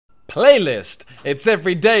Playlist. It's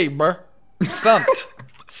every day, bruh. Stunt.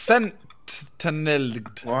 Sentinel.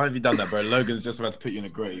 Why have you done that, bro? Logan's just about to put you in a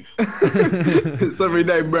grave. It's every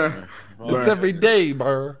day, bro. It's every day,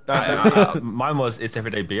 bruh. Mine was It's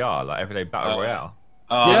Everyday BR, like Everyday Battle Royale.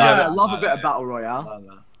 Yeah, I love a bit of Battle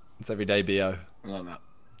Royale. It's every day, BO. No.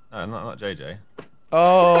 No, not JJ.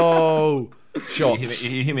 Oh, shots.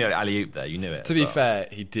 You hit me at alley-oop there, you knew it. To be fair,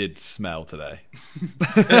 he did smell today.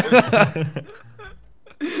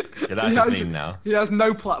 Yeah, that's just mean now. He has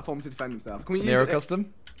no platform to defend himself. Can we use Nero it?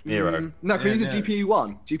 custom? Nero. No, can we use a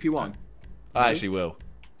GP1? GP1. I actually will.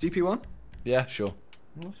 GP1? Yeah, sure.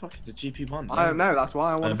 What the fuck is the GP1? I don't know, that's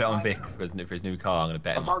why I I'm want gonna to bet on Vic for his new car. I'm gonna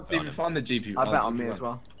bet. I can't even find the GP1. I bet on me as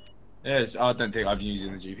well. Yes, I don't think I've used the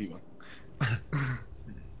GP1.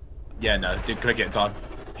 Yeah, no, did click it in time.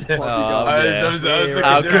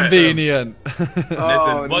 How convenient.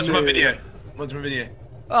 Listen, watch my video. Watch my video.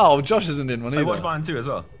 Oh, Josh isn't in one either. I watched mine too as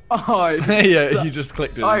well. Oh, yeah, you just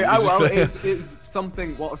clicked it. well, it's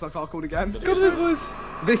something. What was that car called again? God, this voice.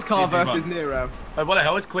 This car versus Nero. Oh, what the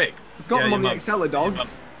hell? It's quick. It's got them on the Acceler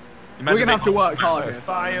dogs. We're Imagine gonna have to work hard here.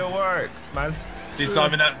 Fireworks, man. See,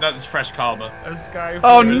 Simon, that's fresh karma.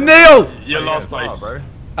 Oh, Neil! You're last place. Bro.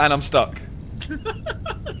 And I'm stuck.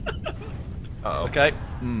 Uh-oh. Okay.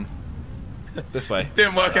 This way.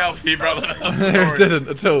 Didn't work out for you, brother. It didn't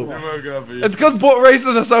at all. Didn't work out for you. It's because bot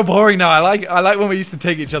races are so boring now. I like when we used to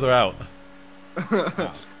take each other out.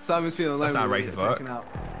 Simon's feeling lonely. That's how races work.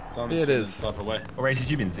 Simon's Yeah, it is. type of way. What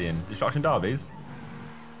races you been seeing? Destruction derbies?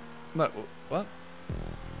 No, what?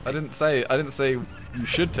 I didn't say you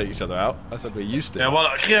should take each other out. I said we used to. Yeah,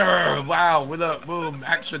 well, wow, with a boom,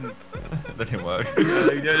 action. That didn't work.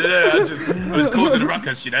 I was causing a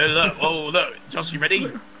ruckus, you know. Look, Josh, you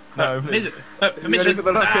ready? No, please. Permission. for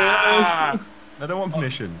the ruckus? Ah! I don't want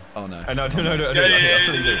permission. Oh no. No, I fully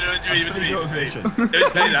do. I fully want permission. Don't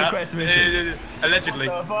say that. Request permission. Allegedly.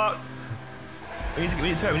 What the fuck? We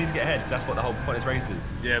need to get ahead because that's what the whole point is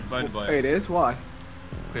races. Yeah, by the way. It is? Why?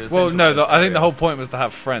 Well, no, I think the whole point was to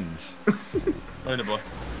have friends. By the boy.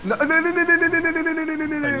 No.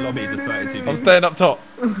 Lobbies of 32. I'm staying up top.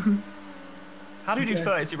 How do we do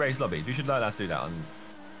 32 race lobbies? We should learn how to do that on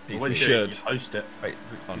PC. What We you should. host it. Wait,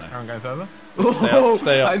 is Karen going further?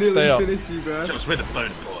 Stay up, I nearly stay up. finished you, bro. Just with a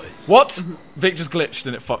load of boys. What? Vic just glitched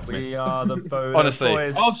and it fucked me. We are the bonus Honestly.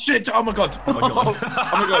 boys. Oh shit! Oh my god! Oh my god. Oh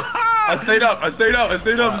my god! I stayed up!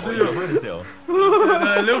 Still.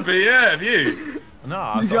 A little bit, yeah. Have you? No,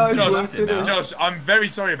 I'm guys just now. Josh, I'm very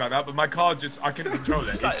sorry about that, but my car I couldn't control it.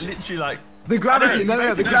 It's like literally like. The gravity,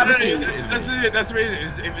 the gravity. That's what it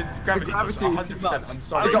is. It was gravity. gravity is 100%. I'm I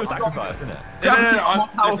sorry. got sacrifice, isn't it? Gravity is more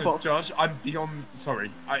powerful. Listen, Josh, I'm beyond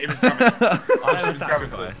sorry. It was gravity. I am a It was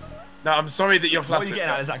sacrifice. gravity. No, I'm sorry that you're What are flustered. you getting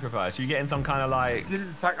out of sacrifice? You getting some kind of like. I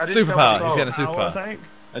didn't sell my Superpower. soul. He's getting a What was superpower.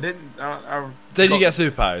 I I didn't. Did you get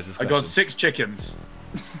superpowers? I got 6 chickens.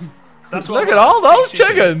 That's Look at all those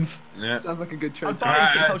chickens. Yeah. Sounds like a good I'll trade. buy you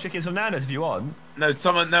 6 whole chickens from Nando's if you want. No, I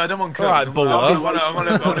don't want cooked. Alright, I baller.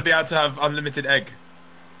 want to be able to have unlimited egg.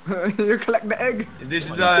 You collect the egg. This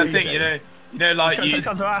is Well, the you thing, teach you know, like Just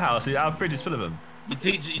come to our house. Our fridge is full of them. you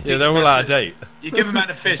teach. Yeah, they're all out of date. You give a man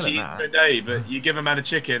a fish, Tell he him eats that. for a day, but you give a man a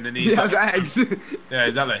chicken and He has eggs. Yeah,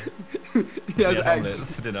 exactly. He has Yes, eggs.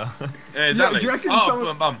 omelets for dinner. Yeah, exactly. do you reckon oh,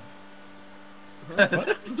 someone- bum. Did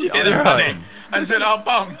you hear Oh, that you're funny? right. I said, oh,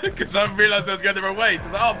 bum, because I realised I was going the wrong way. So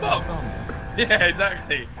I was like, oh, bum. Yeah,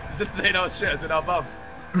 exactly. Instead of saying, oh, shit, I said, oh, bum.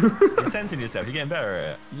 You're censoring yourself. You're getting better at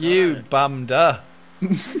it. You bumder.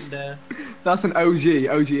 That's an OG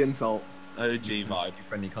insult. OG vibe.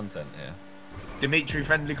 Friendly content here. Dimitri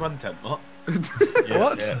friendly content, what? Yeah,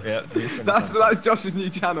 What? Yeah. That's Josh's new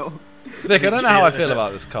channel. Vic, I don't know how I feel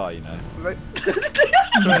about this car, you know.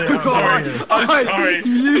 I'm sorry. I'm sorry.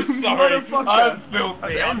 You I'm sorry. motherfucker. I'm filthy.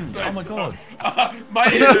 That's I'm end. so Oh my sorry. god.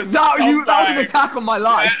 My ears that was an attack on my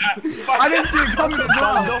life. My- I didn't see it coming as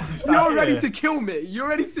well. off You're back ready here. to kill me. You're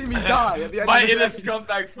ready to see me die at the end My of the inner race.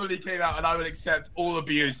 scumbag fully came out, and I would accept all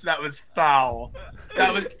abuse. That was foul.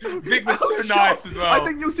 That was Vic was Oh, so nice as well. I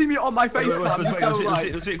think you'll see me on my face cam. Just go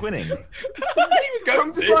like, Was Vic winning? he was going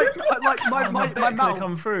I'm just to. like my Gonna mouth,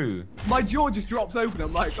 come through. my jaw just drops open.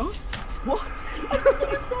 I'm like, oh, what? I'm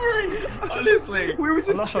so sorry. Honestly. We were I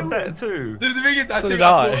just lost my chilling. bet too. The thing is, So did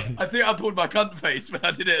I. I think I pulled my cunt face when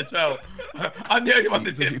I did it as well. I'm the only one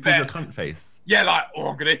that You did pulled your bet. cunt face. Yeah, like, oh,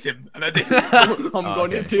 I'm gonna hit him, and I did. I'm gonna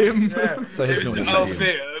okay. hit him. Yeah. So he's It was- not oh, gonna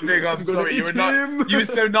Vic, Vic, I'm sorry. You were hit not. him. You were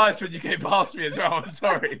so nice when you came past me as well. I'm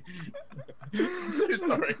sorry. I'm so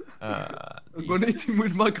sorry. I'm gonna hit him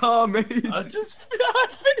with my car, mate. I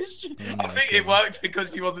finished you. Oh I my think it God. worked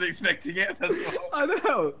because he wasn't expecting it. That's all. I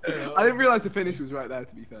know. Yeah. I didn't realise the finish was right there.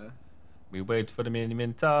 To be fair. We wait for the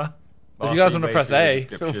Miniminter. If you guys want to press A,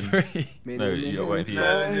 feel free. No, you're waiting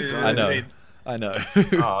for you. I know. I know.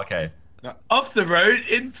 Oh, okay. Now, off the road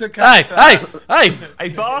into Hey, Captain. hey, hey! A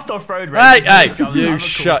fast off-road Hey, race. hey! You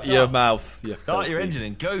shut your mouth. You Start your filthy. engine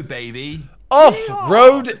and go, baby.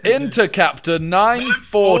 Off-road Intercaptor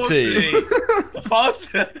 940.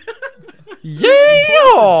 Faster.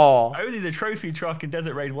 Yeah! Only the trophy truck in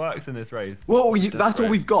Desert Raid works in this race. Well, that's all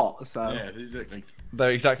we've got. So. Yeah, exactly.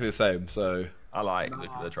 They're exactly the same, so... I like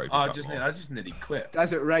the trophy Oh, truck more. I just nearly quit.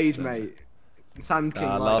 Desert Rage, mate. Sand King.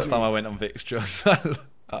 last time I went on Vic's just I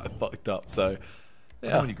fucked up, so... I'm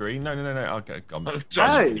Yeah. only green. No. I'll go. I'm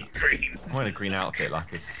Just Hey. green. wearing a green outfit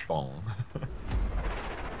like a spawn.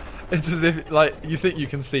 It's as if, like, you think you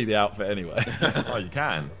can see the outfit anyway. Oh, you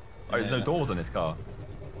can. Oh, there's no doors on this car.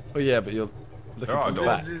 Well, yeah, but you're looking There are from the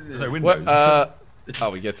back. doors. There's no What, windows. oh,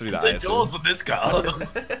 we get to do that, I The assume. doors on this car.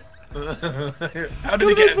 How did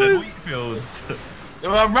he get in the Fields.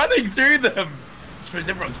 Well, I'm running through them. I suppose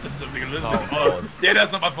everyone's done something a little Oh, bit. God. Yeah,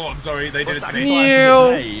 that's not my fault. I'm sorry. They did it to me.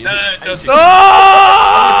 Neil. No, just.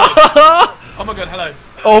 Oh! Oh my god, hello.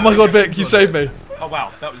 Oh my god, Vic, you saved me. Oh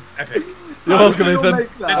wow, that was epic. You're welcome, You'll Ethan.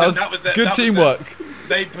 make that. That was Listen, that good was teamwork.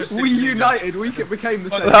 They pushed it We to me, united. We became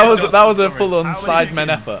the same. That was a Sorry. full-on How many Sidemen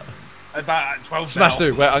chickens? effort. About 12 Smash now.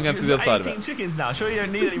 through. Wait, I'm going to the other side of 18 it. chickens. chickens now. Sure, you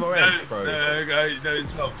don't need any more No, eggs, bro. no,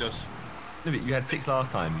 it's 12, Josh. No, but you had 6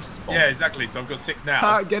 last time. You spawned. Yeah, exactly. So I've got 6 now.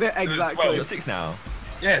 Can't get it There's exactly. You got 6 now.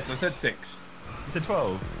 Yes, I said 6. You said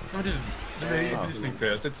 12. No, I didn't. No, you're listening to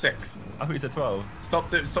it. I said 6. I thought you said 12. Stop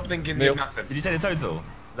thinking Neil. you're nothing. Did you say the total? Is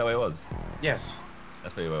that what it was? Yes.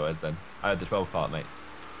 That's probably what it was then. I had the 12 part, mate.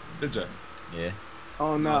 Did you? Yeah.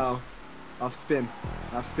 Oh no. I've spin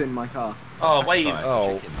my car. Oh, wave. Sacrifice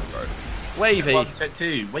Oh. chickens, bro. Wavy. 1,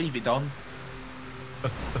 2, wave it on.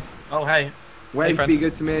 Oh, hey. Waves friend. be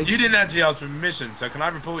good to me. You didn't actually ask for permission, so can I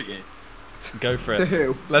report you? Go for To it.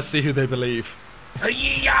 who? Let's see who they believe.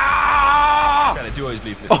 Yeah! Yeah, they do always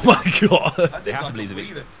believe in Oh my god. They have to believe the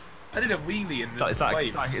victim. I did a wheelie in the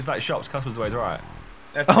It's like shops, customers always right.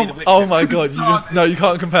 Oh my god, you just... No, you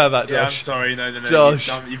can't compare that, Yeah, I'm Josh. sorry. No. Josh.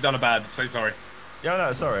 You've done a bad. So sorry. Yeah,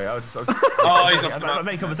 no, sorry. I was Oh, he's off the I'm map.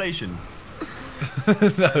 making conversation. No,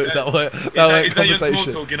 that won't Is that your small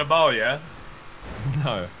conversation. talk in a bar, yeah?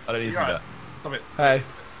 No, I don't need to do Right. that. Stop it. Hey.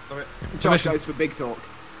 Stop it. Josh goes for big talk.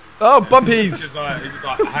 Oh, He's bumpies! just like,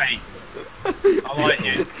 hey. I like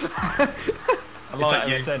you. I It's like like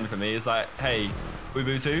you. MSN for me. It's like, hey, Woo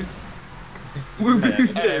Boo 2. Woo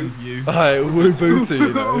boo You. Hi, woo booty,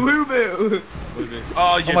 you know. Woo boo.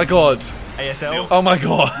 Oh, you. Oh my god. ASL. Oh my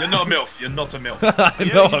god. You're not a MILF. You're not a MILF. I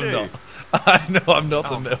You know know I'm you not. I know I'm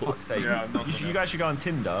not Oh, a for milf. fuck's sake. Yeah, I'm not a You milf. guys should go on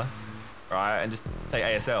Tinder, right, and just say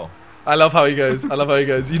ASL. I love how he goes. I love how he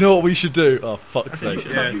goes. You know what we should do? Oh, fuck's That's it,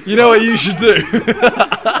 sake. Yeah. You know what you should do?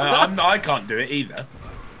 I can't do it either.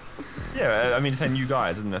 Yeah, I mean, saying you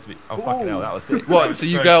guys doesn't have to be. Oh, fucking hell, that was sick. What? was So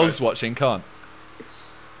you so girls close. watching can't?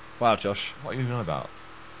 Wow, Josh. What are you even on about?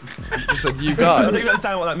 You just said you I don't even guys.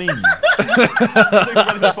 understand what that means. I don't even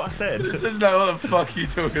know that's what I said. Just know what the fuck you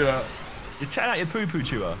talking about. You're chatting out your poo-poo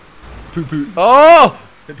chewer. Poo poo. Oh!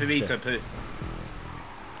 Pipita, poo.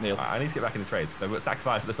 Neil. Right, I need to get back in this race because I got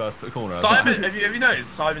sacrificed at the first corner. Simon, have you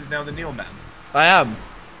noticed Simon's now the Neil man? I am.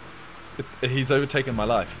 He's overtaken my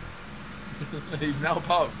life. He's now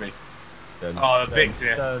part of me. Dun, Oh, dun, Vic's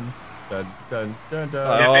here. Dun, dun, dun, dun, dun.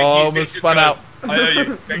 Oh, Yeah, Vic, almost just spun go. out. I know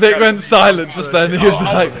you. Vic went silent just then. He was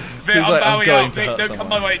like, Vic, he was I'm like, I'm bowing going out. to Vic, hurt don't come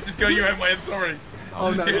someone. my way. Just go your own way. I'm sorry. Oh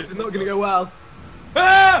no, this is not gonna go well.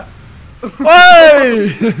 Ah!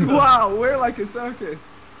 Hey! Wow, we're like a circus.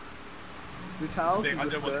 This house Vic, is I a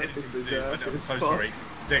don't want circus. anything to do. I'm Berserk, so it's sorry. fun.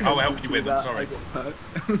 Vic, I'll help you with. I'm sorry.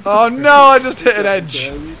 Oh no, I just hit an edge.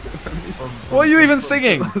 What are you even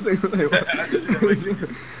singing?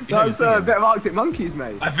 That was a bit of Arctic Monkeys,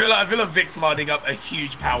 mate. I feel like Vic's lining up a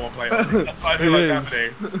huge power play on me. That's what I feel It like is.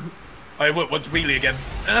 happening. Oh, watch wheelie again.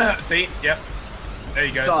 See? Yep. There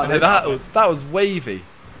you go. Start. Hey, that was wavy.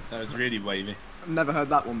 That was really wavy. I've never heard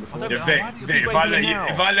that one before. I don't Yeah, know, Vic, why do you Vic, keep if I waving let you,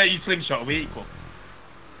 now? if I let you slingshot, are we equal?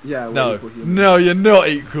 Yeah, we're No, equal humans. no, you're not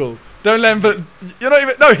equal. Don't let him. But you're not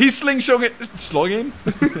even. No, he's slingshotting it. Slonging.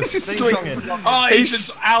 Just Slingshotting. Oh, He's-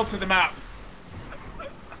 he's out of the map.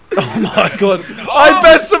 Oh my god! I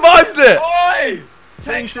best survived it. Oi! Sling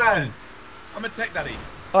Tech daddy. strong. I'm a tech daddy.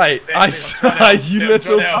 Hey, Vic, I Vic, I'm trying to help. you Vic, I'm little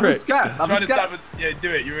trying to help. I'm prick. scared. I'm Trying to scared. stab it. Yeah, do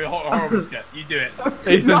it. You're a horrible scat. You do it.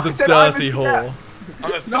 Ethan's No, a I said I'm dirty a whore.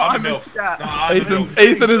 I'm a No, I'm I'm a a milf. scat. No, I'm a Ethan, milf.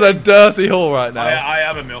 Ethan is a dirty whore right now. I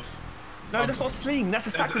am a milf. No, that's not a sling. That's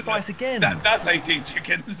a sacrifice again. That's 18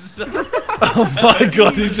 chickens. Oh my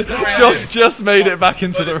god, Josh just made it back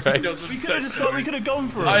into the race. We could have gone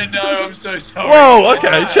for it. I know, I'm so sorry. Whoa,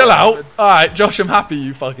 okay, chill out. Alright, Josh, I'm happy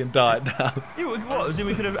you fucking died now. What? As in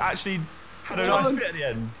we could have actually had a nice bit at the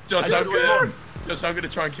end. Josh, I'm gonna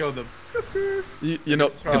try and kill them. You're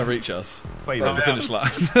not gonna reach us. Wait, That's the finish line.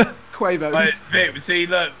 Quavos. Wait, Vic, see,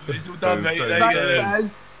 look, it's all done, mate. There you go.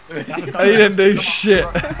 That's He didn't do shit.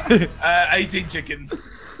 18 chickens.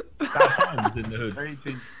 Bad times in the hoods.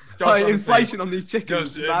 18. Josh, inflation on these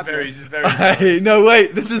chickens. Josh, very. Hey, no,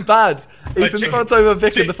 wait, this is bad. Ethan's fucked over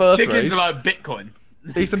Vic in the first race. Chickens are like Bitcoin.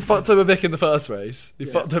 Ethan fucked over Vic in the first race. He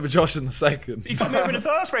fucked over Josh in the second. He fucked me over in the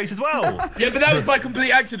first race as well. Yeah, but that was by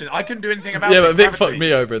complete accident. I couldn't do anything about it. Yeah, but Vic Gravity. fucked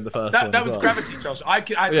me over in the first one. That as was well. gravity, Josh. I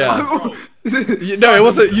Yeah. control. No, it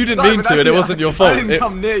wasn't. You didn't mean to, and it wasn't your fault. I didn't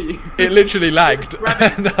come near you. It literally lagged,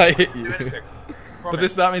 and I hit Do you. anything. But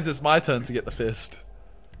that means it's my turn to get the fist.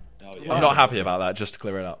 Oh, yeah. I'm not happy about that, just to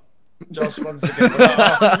clear it up. Josh, once again.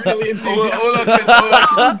 Really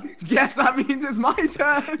Yes, that means it's my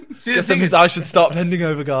turn. Guess that means I should stop bending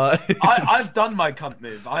over, guys. I've done my cunt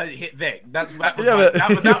move. I hit Vic. That was Yeah, my, but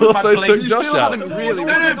that you was my also took blatant- Josh out. haven't really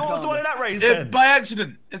What was the one in that race then? By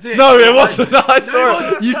accident. That's it. No, it wasn't. I saw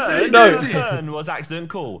it it. You, No, no, his turn was accident.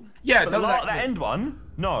 Cool. Yeah, But that was that accident. end one,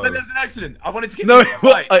 no. But that was an accident. I wanted to get no. you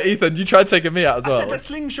right. Ethan, you tried taking me out as I said well. that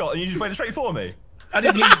slingshot and you just went straight for me. I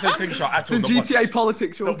didn't hear you say slingshot at all. The not GTA once.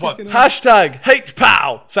 politics you're Not once. kicking off. Hashtag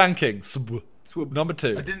HPOW Sanking. Number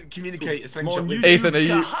 2. I didn't communicate a slingshot with Ethan, are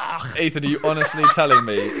you honestly telling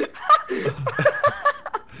me?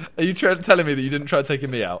 Are you telling me that you didn't try taking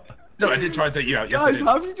me out? No, I did try and take you out. Yes, I Guys, did.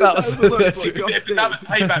 have you That just was- overlooked that's- what Josh did? That was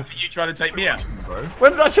payback for you trying to take me out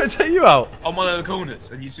When did I try to take you out? on one of the corners,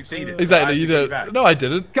 and you succeeded. Exactly, So you I had to get didn't. back. No, I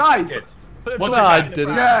didn't. Guys, Good. Put it Watch No, it I back.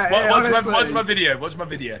 didn't. yeah, Watch honestly. my video. Watch my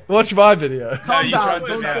video. Watch my video. Calm you down, tried to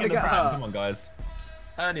someone's get gonna in get hurt. Come on, guys.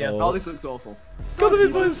 Hernia. Oh. Oh, this looks awful. God, there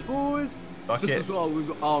is boys. Boys. Fuck Just it. as well, we've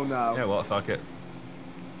got... Oh, no. Yeah, what? Fuck it.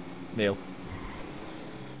 Neil.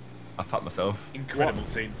 I fucked myself. Incredible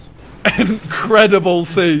scenes. Incredible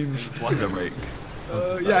scenes. What's a break?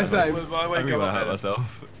 Yeah, same. Well, I I wake really want to hurt up.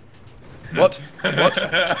 myself. What? What?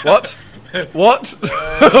 What? What? What?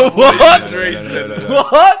 What?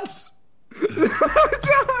 What?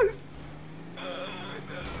 Josh!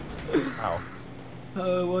 Ow.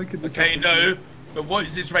 Why could this Okay, happen? no. But what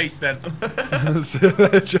is this race then?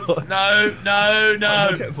 Josh. No, no, no.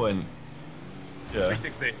 Where's the checkpoint? Yeah.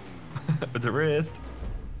 360. With the wrist.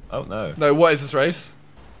 Oh no. No, what is this race?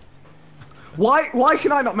 Why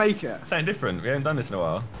can I not make it? Something different. We haven't done this in a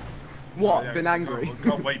while. What? Yeah, Been angry?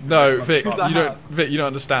 Can't wait for No, this Vic, one to you start. don't. Vic, you don't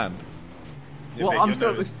understand. Yeah, Well, Vic, I'm you're still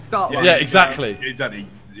at the nervous. start line. Yeah, exactly. Exactly.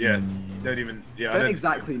 Yeah. Don't even. Yeah. I Don't don't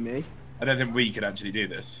exactly me. I don't think we could actually do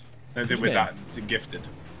this. I don't think What do we're you that gifted.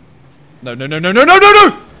 No, no, no, no, no, no, no,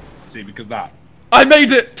 no! See, because that. I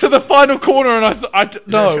made it to the final corner and Is there a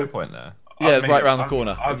no. checkpoint there? Yeah, I've made right it. round the I've-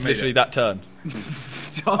 corner. I've It's made literally it. that turn.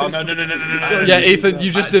 Oh no no no no no no no! Yeah, Ethan,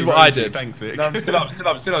 you just did what I Actually, did. Thanks, Vic. No, I'm still up, still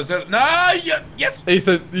up, still up, still up. No, yeah, yes.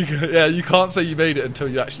 Ethan, you can't say you made it until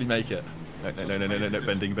you actually make it. No,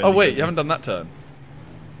 bending. Oh wait, you haven't done that turn.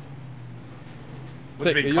 What do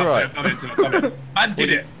you Vic, mean? you're Can't say right. I've done it until I've done it. Man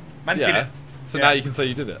did it. Man did Yeah. it. So Yeah. now you can say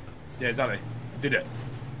you did it. Yeah, exactly. Did it.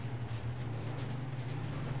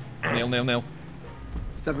 Nil.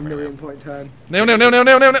 7 million point turn. Nil.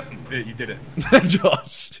 You did it.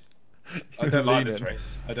 Josh. I don't like this Leaning.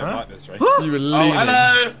 race. I don't Huh? like this race. You were Oh, leaning.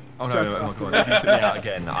 hello. Oh no, oh my god, if you took me out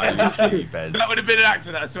again, I literally Bez. That would have been an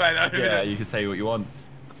accident, I swear. That would have Yeah, been you can say what you want.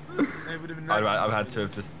 it would have been an I've accident. had to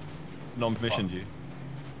have just non-permissioned you.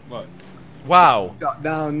 What? Wow. Shut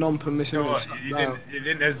down, non-permission. You know what? shut You down.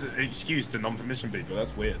 didn't. There's an excuse to non-permission people.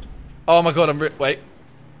 That's weird. Oh my god, wait.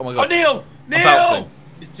 Oh my Oh, god. Neil! Neil! bouncing.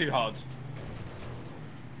 It's too hard.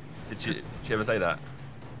 Did you ever say that?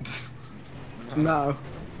 No.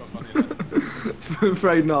 Not funny, is it? I'm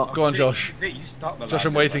afraid not. Go on, Josh. Vic, you start the Josh, lap,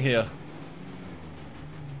 I'm waiting Vic. here.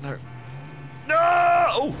 No. No!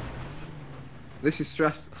 Oh! This is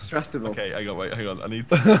stressable. Okay, hang on. I need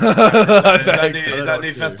to. Is that Thank new, you. is I don't that know new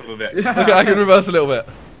what to festival bit? Yeah. Okay, I can reverse a little bit.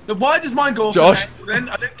 Then why does mine go off Josh. the angle then?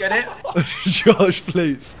 I don't get it. Josh,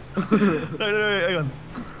 please. No, hang on.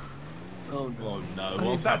 Oh no. Oh no, need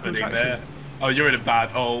what's that happening contraction. there? Oh, you're in a bad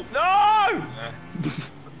hole. No!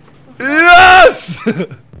 Yes!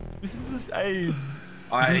 This is just AIDS.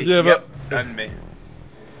 Yeah, but- and me.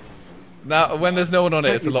 Now, when there's no one on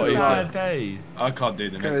it, it's a lot Take me to easier. Bad day. I can't do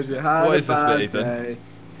the next Because you bit. had What a is this bit, bad Ethan? day.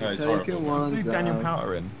 No, it's Taking horrible. one Leave Daniel down.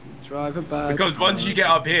 Powter in. Drive a bad Because once you get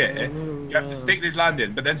up here, you have to stick this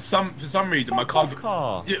landing. But then for some reason, my car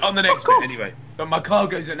on the next bit anyway. But my car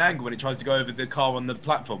goes at an angle when it tries to go over the car on the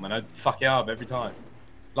platform, and I fuck it up every time.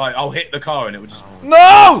 Like I'll hit the car and it would just.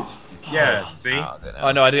 No! Yeah, see?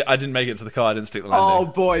 I know, I didn't make it to the car, I didn't stick the Oh,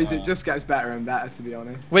 landing. boys, it just gets better and better, to be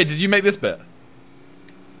honest. Wait, did you make this bit?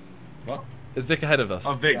 What? Is Vic ahead of us?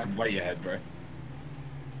 Oh, Vic's way ahead, bro.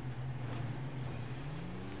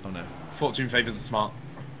 Oh no. Fortune favours the smart.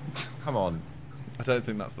 Come on. I don't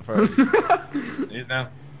think that's the phrase. It is now.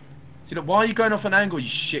 See, look, why are you going off an angle, you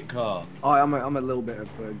shit car? Oh, I'm a little bit of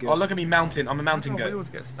a good. Oh, look at me mountain. I'm a mountain goat. Wheels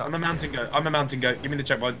get stuck. I'm a mountain goat. I'm a mountain goat. Give me the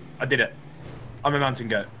checkpoint. I did it. I'm a mountain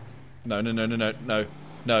goat. No. No.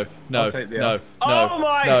 I'll take the L. Oh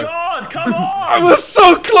my god, come I on! was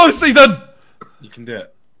so close, Ethan! You can do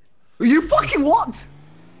it. You fucking what?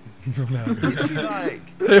 Literally,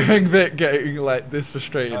 like, Hearing Vic getting like this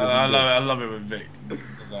frustrated I is love it when Vic does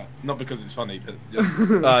that. Not because it's funny, but just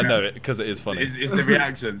no, because it is funny. it's the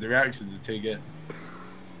reactions. The reactions are too good.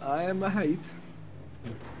 I am a hate.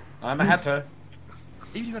 I'm a hatter.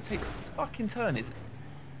 even if I take this fucking turn, it's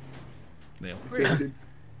Neil.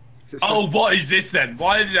 Oh, what is this then?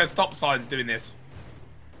 Why are there stop signs doing this?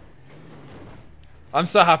 I'm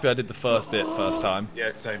so happy I did the first bit first time.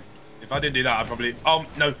 Yeah, same. If I didn't do that, I'd probably. Oh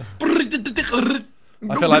no.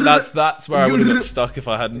 I feel like that's where I would have got stuck if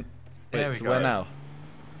I hadn't. There we So go. where now?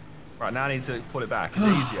 Right, now I need to pull it back. Is it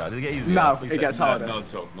easier? Does it get easier? No, Please it let gets me know. harder. Not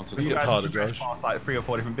at all. Not at It all. gets Guys, harder, you guys Josh. passed like 3 or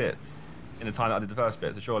 4 different bits in the time that I did the first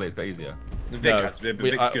bit, so surely it's got easier. Vic No, has, but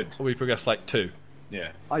Vic's good. we progressed like 2, Yeah.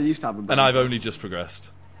 I used to have a and I've only just progressed.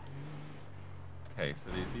 Okay, so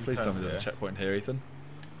these Please tell turns me there's a here. checkpoint here, Ethan.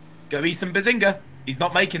 Go Ethan Bazinga. He's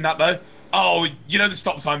not making that though. Oh, you know the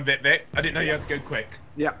stop sign, Vic. I didn't know you had to go quick.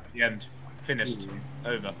 Yep. The end. Finished.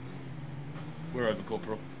 Over. We're over,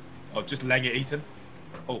 Corporal. Oh, just laying it, Ethan.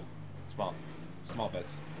 Oh, smart. Smart,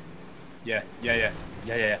 Bez. Yeah.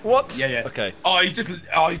 What? Yeah. Okay. Oh, he's just.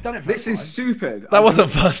 Oh, he's done it for This is stupid. That wasn't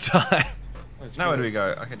first time. Now where do we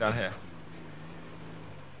go? Okay, down here.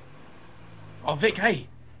 Oh, Vic, hey.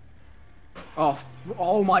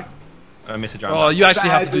 Oh my. I missed a jump. Oh, you actually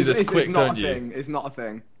have to do It's- this quick, it's not don't a you? thing. It's not a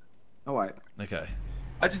thing. Oh wait. Okay.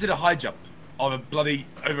 I just did a high jump on a bloody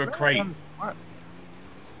over a crane.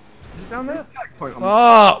 Is it down there? Checkpoint on the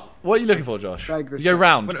Oh, what are you looking for, Josh? Drag this You go shit.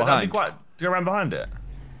 round Well, that'd be behind. quite. Do you go around behind it?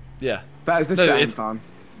 Yeah. That is this No, damn it's- time.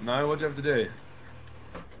 No, what do you have to do?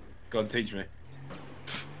 Go on, teach me.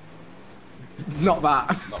 Not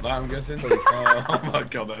that. Not that, I'm guessing. Oh my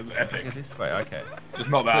god, that was Yeah, epic. this way. Okay. Just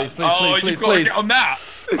not that. Please, please, oh, please, you've please, got to please. get on that.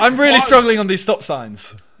 I'm really What? struggling on these stop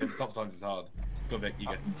signs. Yeah, stop signs is hard. Go, Vic, you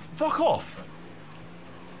go. Fuck off!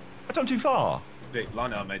 I jumped too far. Vic,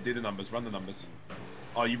 line it up, mate. Do the numbers. Run the numbers.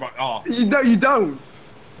 Oh, you right. Oh. You don't.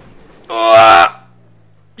 Ah!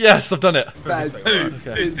 Yes, I've done it. Bez, This way, right. Who's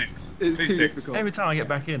Okay. sticks? It's Who too sticks? difficult. Every time I get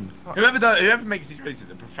back in. Fuck. Whoever makes these races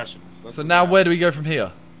are professionals. That's So what now they are. where do we go from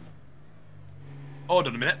here? Hold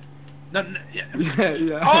on a minute. No, yeah.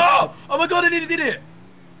 Yeah. Oh my god, I nearly did it.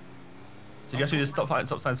 So you actually just stop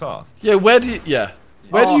signs fast. Yeah, where do you... Yeah.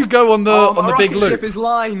 Where do Oh. you go on the My big rocket loop? ship is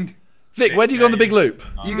lined. Vic, where do you go on the big loop?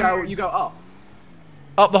 You go up.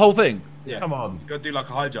 Up the whole thing? Yeah. Come on. Go do like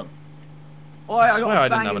a high jump. Oh, I got swear a I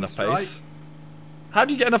didn't have banging enough strike. pace. How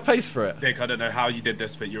do you get enough pace for it? Vic, I don't know how you did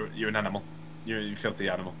this, but you're an animal. You're a filthy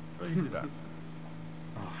animal. Oh, you can do that.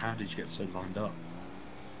 Oh, how did you get so lined up?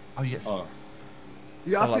 Oh yes. Oh.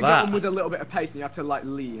 You have like to go that. on with a little bit of pace, and you have to like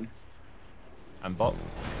lean. And bot.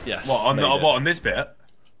 Yes. What on made it. on this bit?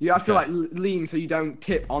 You have to Okay. like lean so you don't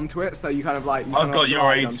tip onto it. So you kind of like. you kind I've of, got like, your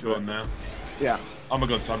glide aid onto spawn it. now. Yeah. Oh my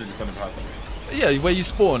god, Simon's just done it perfect. Yeah, where you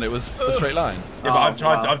spawn, it was a straight line. Yeah, but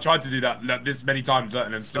Oh, I've tried to do that like, this many times,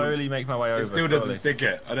 and then still, Slowly make my way over. it still doesn't slowly. stick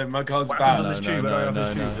it. I don't. My car's What happens bad. on this No, tube? no, When I go no, off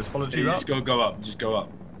this no, tube, no. just follow the You tube just up. go up. Just go up.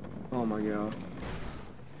 Oh my god.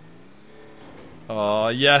 Oh,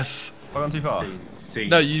 yes. I've gone too far. Scene,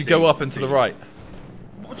 No, you go up and to the right.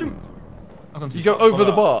 What do you? I've gone too You go far. over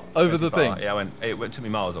the bar, over Went the too far. thing. Yeah, it took me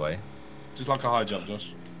miles away. Just like a high jump,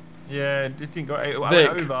 Josh. Yeah, just didn't go. I Vic. went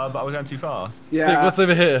over, but I was going too fast. Yeah. Vic, what's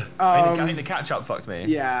over here? I think the catch up fucks me.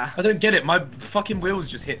 Yeah. I don't get it. My fucking wheels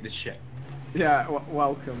just hit this shit. Yeah.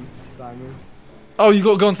 Welcome, Simon. Oh, you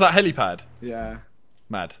got to go onto that helipad. Yeah.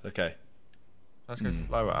 Mad. Okay. Let's go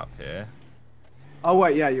slower up here. Oh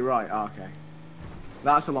wait, yeah, you're right. Oh, okay.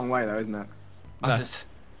 That's a long way though, isn't it? I No. just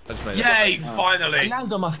I just made it. Yay! I Finally.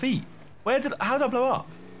 landed on my feet. How did I blow up?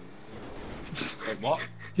 Wait, what?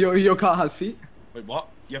 Your car has feet. Wait, what?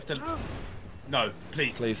 You have to. No,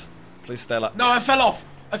 please. Please. Please stay like No, I fell off.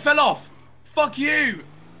 I fell off. Fuck you.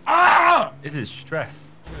 Ah! This is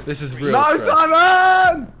stress. This is real No, stress.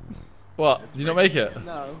 Simon! What? Did you not make it?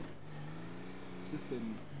 No. just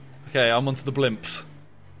didn't. Okay, I'm onto the blimps.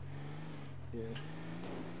 Yeah.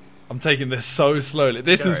 I'm taking this so slowly.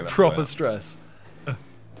 This is proper stress.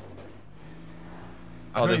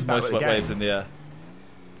 Oh, there's most wet waves in the air.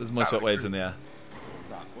 There's most wet waves in the air. What's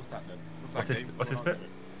that? What's that then? What's this bit?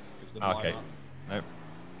 Okay. Nope.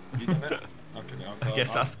 You done it? Okay, I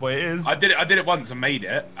guess that's the way it is. I did it once and made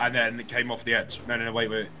it, and then it came off the edge. No,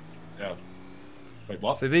 wait. Yeah. Wait,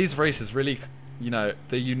 what? So these races really, you know,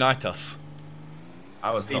 they unite us.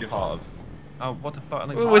 I was not part of. Oh, what the fuck?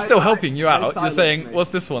 We're still helping you out. You're silence saying, me. what's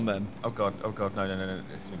this one then? Oh god, no,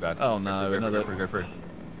 it's too bad. Oh no, another. Go through.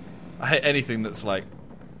 I hate anything that's like.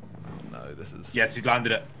 Oh no, this is. Yes, he's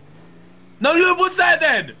landed it. No, look, what's that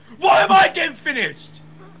then? Why am I getting finished?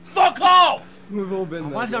 Fuck off! We've all been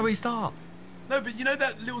there. Why does that restart? No, but you know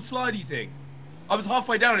that little slidey thing? I was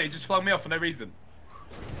halfway down and it just flung me off for no reason.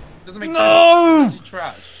 Doesn't make No! sense. It's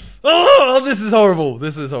trash. Oh, this is horrible.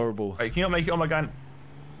 This is horrible. Wait, can you not make it on my gun?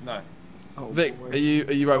 No. Oh, Vic, boy. are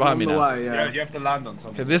you right behind me On the now? way, Yeah, you have to land on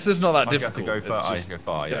something. Okay, this is not that You have difficult. to go far. It's I just- have to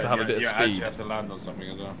go far. you have Yeah. to have a bit of actually speed. have to land on something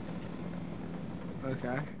as well.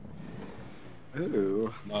 Okay.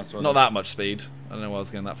 Ooh. Nice one. Not that much speed. I don't know why I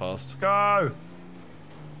was going that fast. Go.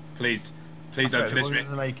 Please don't finish me.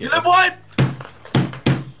 Doesn't make it. You know what?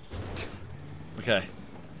 Okay.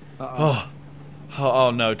 Uh-oh.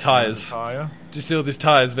 Oh no, tires. Tire. Do you see all these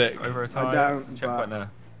tires, Vic? Over a tire. don't, Checkpoint but-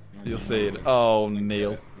 there. You'll see it. Oh,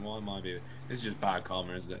 Neil. Why am I being... This is just bad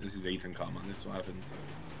karma, isn't it? This is Ethan karma. This is what happens.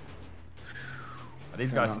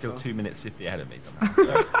 These guys are still 2 minutes 50 ahead of me somehow.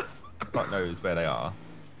 So, fuck knows where they are.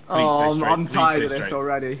 Please stay Oh, straight. I'm Please tired stay of this straight.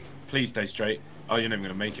 already. Please stay straight. Oh, you're never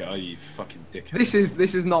gonna make it, are you fucking dickhead?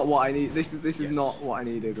 This is not what I need. This is Yes. not what I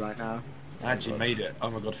needed right now. I actually made it.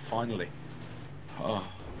 Oh my god, finally. Oh.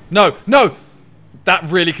 No, no! That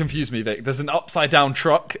really confused me, Vic. There's an upside down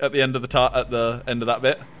truck at the end of the end of that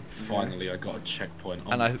bit, Finally, I got a checkpoint.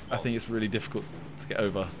 and I think it's really difficult to get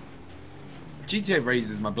over. GTA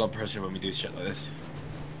raises my blood pressure when we do shit like this.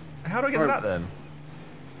 How do I get to that then?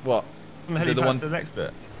 What? From the Is it the helipad one- to the next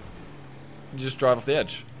bit. You just drive off the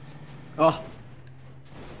edge. Oh,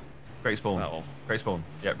 Great spawn. Oh. Great spawn.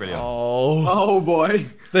 Yeah, brilliant. Oh, oh boy.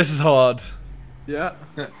 this is hard. Yeah.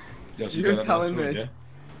 Josh, You're got that telling nice one, me. yeah?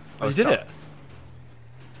 Oh, you did it.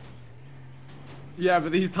 Yeah,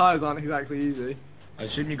 but these tires aren't exactly easy. I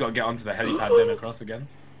assume you got to get onto the helipad then across again.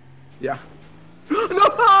 Yeah. No,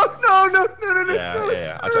 no, no, no.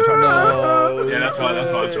 Yeah. I tried to. No. Yeah, that's why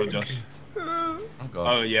I told Josh. Oh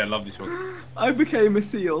god. Oh yeah, love this one. I became a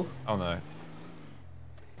seal. Oh no.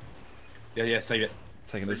 Yeah, save it.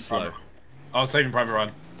 Taking this Save slow. Private. Oh, saving Private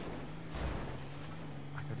Ryan.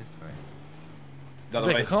 I go this way. Is that the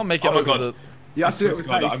Vic, way? I can't make it Oh my over god. the. You I have to do swear it to with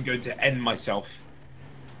God, pace. I'm going to end myself.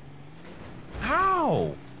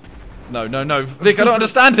 How? No, Vic, I don't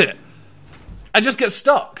understand it. I just get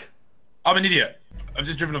stuck. I'm an idiot. I've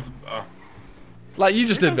just driven off. Like you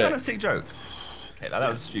just It's did, some kind Vic. of sick joke. Okay, that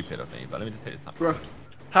was stupid of me, but let me just take this time. Bro,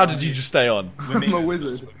 How did you just stay on? We're I'm a memers,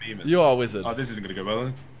 wizard. Josh, we're memers. You are a wizard. Oh, this isn't going to go well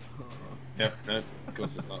then. Yeah, no, of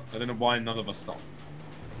course it's not. I don't know why none of us stop.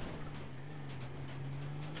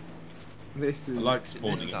 this is... I like This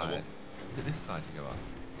spawning as well. side. Is it this side you go up?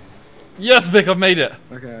 Yes, Vic, I've made it.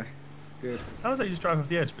 Okay, good. Sounds like you just drive off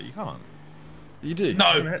the edge, but you can't. You do.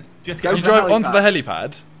 No! Do you have to Go You get, to drive the onto the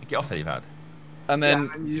helipad get off the helipad? and then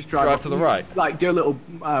yeah, and you just drive up. to the right. Like, do a little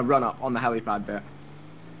run up on the helipad bit.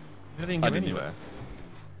 You didn't I go didn't anywhere.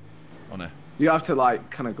 Oh no. You have to, like,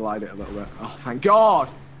 kind of glide it a little bit. Oh, thank God!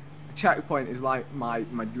 A checkpoint is like my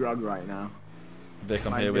drug right now. Vic,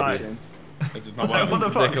 I'm My here with you. addiction. It's just not What the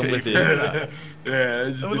working. fuck? Vic, I'm with you. Yeah,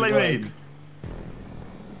 it just What do didn't they work. mean?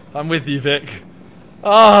 I'm with you, Vic.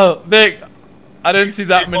 Oh, Vic, I don't see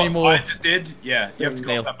that many What more. I just did, yeah, you have to go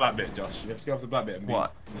Neil. off that black bit, Josh. You have to go off the black bit.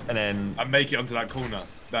 What? And then. And make it onto that corner,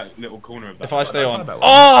 that little corner of that. If I stay That's on. not that one.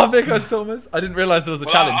 Oh, Vic, I saw miss. I didn't realise there was a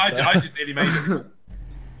Well, challenge there. I just nearly made it.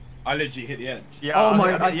 I literally hit the edge. Yeah, Oh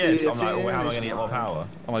my- I I hit the edge, see but I'm like, it. oh, how am I going to get more power?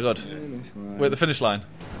 Oh my god. Finish line. We're at the finish line.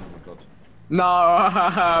 Oh my god.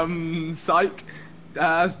 No, psych.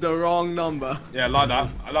 That's the wrong number. Yeah, I like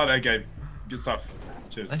that. I like that game. Good stuff.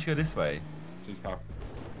 Cheers. Let's go this way. Cheers, pal.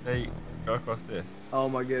 They go across this. Oh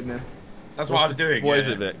my goodness. That's what I was doing. What yeah. is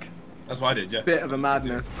it, Vic? That's what I did, yeah. Bit of a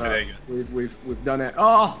madness, Yeah, but there you we've done it.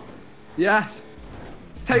 Oh, yes.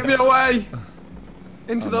 Let's take me away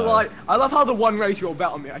into the no. light. I love how the one race you all bet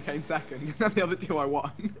on me, I came second, and the other two I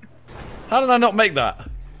won. How did I not make that?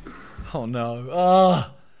 Oh no.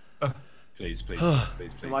 Ah. Please, please,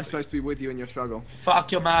 please, please. Am I supposed to be with you in your struggle?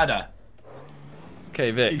 Fuck your mother. Okay,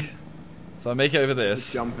 Vic. So I make it over Let's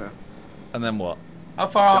this, jump it. and then what? How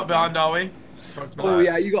far out behind are we? Oh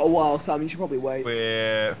yeah, you got a while, Sam. You should probably wait.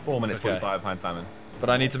 We're 4 minutes Okay. 45 behind Simon. But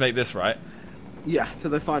I need to make this right. Yeah, to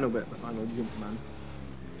the final bit, the final jump, man.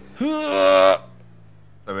 So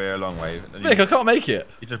we're a long way. Vic, I can't make it.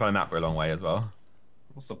 You just on a map, we're a long way as well.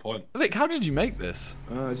 What's the point? Vic, how did you make this?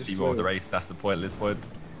 Just See more of the race, that's the point at this point.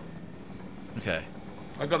 Okay.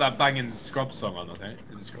 I got that banging Scrubs song on, I think.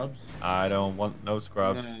 Is it Scrubs? I don't want no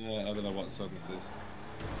scrubs. No, I don't know what song this is.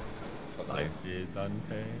 Life is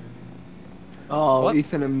unfair. Oh, What?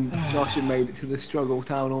 Ethan and Josh have made it to the struggle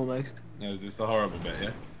town almost. No, is this the horrible bit,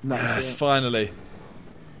 yeah? Yes, finally.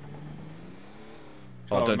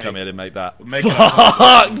 Oh, Oh, don't tell mate. me I didn't make that. We're making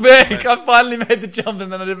Fuck, Vic! I finally made the jump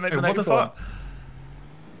and then I didn't make the What next the one. fuck?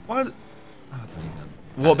 Why is it? Oh, I don't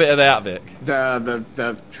even know. What bit are they at, Vic?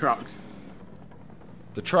 The trucks.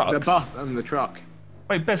 The trucks? The bus and the truck.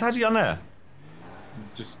 Wait, Bez, how'd you get on there?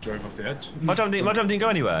 Just drove off the edge. My jump didn't go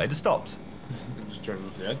anywhere, it just stopped. Just drove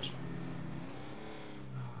off the edge.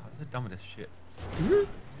 I'm so done with this shit.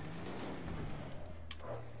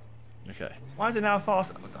 Okay. Why is it now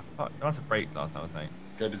fast? What the fuck? I had to brake last time I was saying.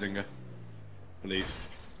 Go Bazinga. Believe.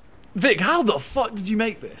 Vic, how the fuck did you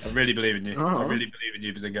make this? I really believe in you. Oh. I really believe in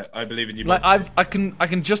you, Bazinga. I believe in you. Like man. I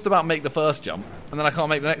can just about make the first jump, and then I can't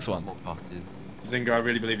make the next one. What buses? Bazinga, I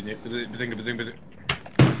really believe in you. Bazinga, Bazinga, Bazinga.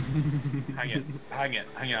 Hang it. Hang it.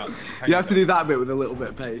 Hang out. Hang You have to do yourself. that bit with a little bit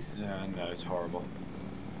of pace. Yeah, no, it's horrible.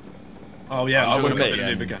 Oh yeah, Oh, I you're would have talking got to the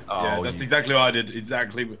me bigger. again? Yeah, Oh, that's you- exactly what I did.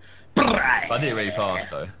 Exactly. I did it really fast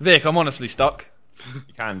though. Vic, I'm honestly stuck. You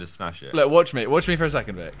can just smash it. Look, watch me. Watch me for a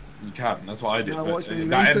second, Vic. You can. That's what I did. Now But watch that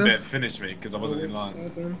Miniminter. end bit finished me because I wasn't in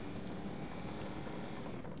line.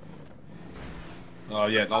 Oh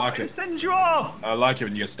yeah, I like It it. sends you off! I like it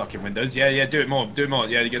when you get stuck in windows. Yeah, yeah, do it more. Do it more.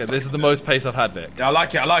 Yeah, you get Okay, stuck. this in is the windows. most pace I've had, Vic. Yeah, I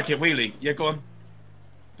like it. I like it. Wheelie. Yeah, go on.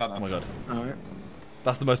 Oh my god. Alright.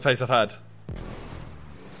 That's the most pace I've had.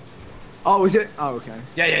 Oh, is it? Oh, okay.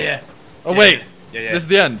 Yeah, yeah, yeah. Oh Yeah, wait. Yeah, yeah. This is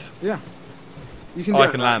the end. Yeah. You can Oh, do I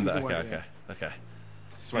it, can man. land You it. can Okay, wait, okay, okay.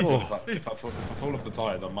 Sweating. Oh. If I fall off the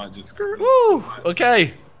tires, I might just. Woo!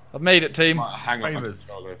 Okay. I've made it, team. might hang on my Quavers.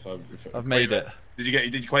 controller if I've made Quaver.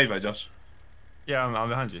 it. Did you quaver, Josh? Yeah, I'm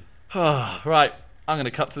behind you. Right. I'm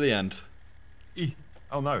gonna cut to the end. E.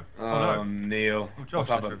 Oh no. Oh Oh, no. Neil. Oh, What's Josh, let's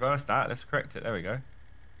happened? reverse that. Let's correct it. There we go.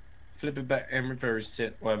 Flip it back and reverse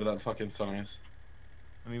it. Whatever that fucking song is.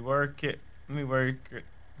 Let me work it. Let me work it.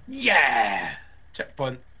 Yeah.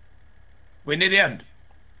 Checkpoint. We're near the end.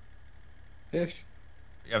 Ish.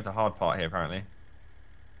 You have the hard part here, apparently.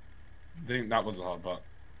 I think that was the hard part.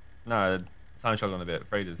 No, Simon's struggling a bit.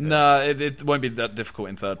 Fraser's here. No, it won't be that difficult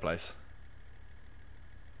in third place.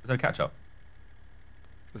 There's no catch up.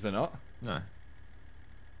 Is there not? No.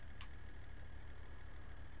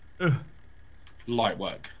 Light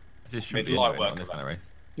work. It just Made should be light anyway, work on this of kind of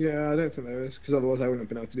race. Yeah, I don't think there is, because otherwise I wouldn't have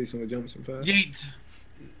been able to do some of the jumps in first. Yeet.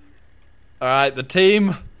 Alright, the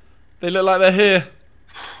team. They look like they're here.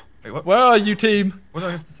 Wait, what? Where are you, team? What did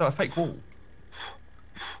I just start a fake wall?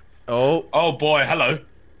 Oh, Oh boy, hello.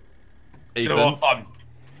 Do you know Ethan. what?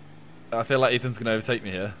 I feel like Ethan's gonna overtake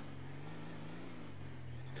me here.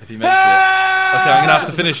 If he makes it. Okay, I'm gonna have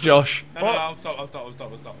to finish Josh. No, I'll stop.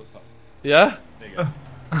 Yeah? There you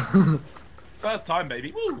go. First time,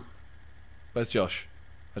 baby. Woo. Where's Josh?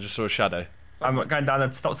 I just saw a shadow. I'm going down the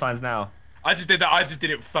stop signs now. I just did that. I just did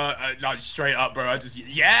it like straight up, bro. I just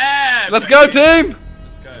yeah. Let's baby. go, team!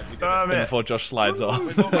 Let's go. We did it. Damn it. Before Josh slides off.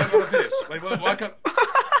 Wait, what finish? Wait, why can't?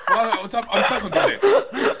 What's up? I'm stuck on it.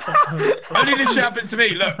 Only this shit happens to me.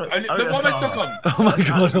 Look, look, what am I stuck on? Oh my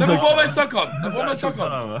god, oh Look, my what god. am I stuck on? What am I stuck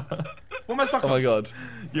on? What am I stuck Oh on? my god.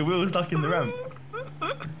 Your wheel is stuck in the ramp.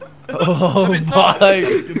 Oh it's not. my.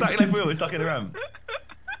 Your back left wheel is stuck in the ramp.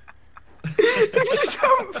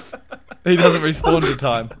 He doesn't respawn in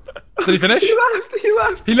time. Did he finish? He left, he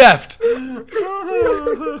left. He left!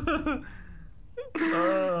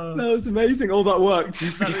 That was amazing, all that worked.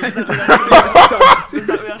 Does that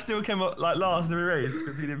mean I still came up like last in the race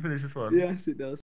because he didn't finish this one? Yes, it does.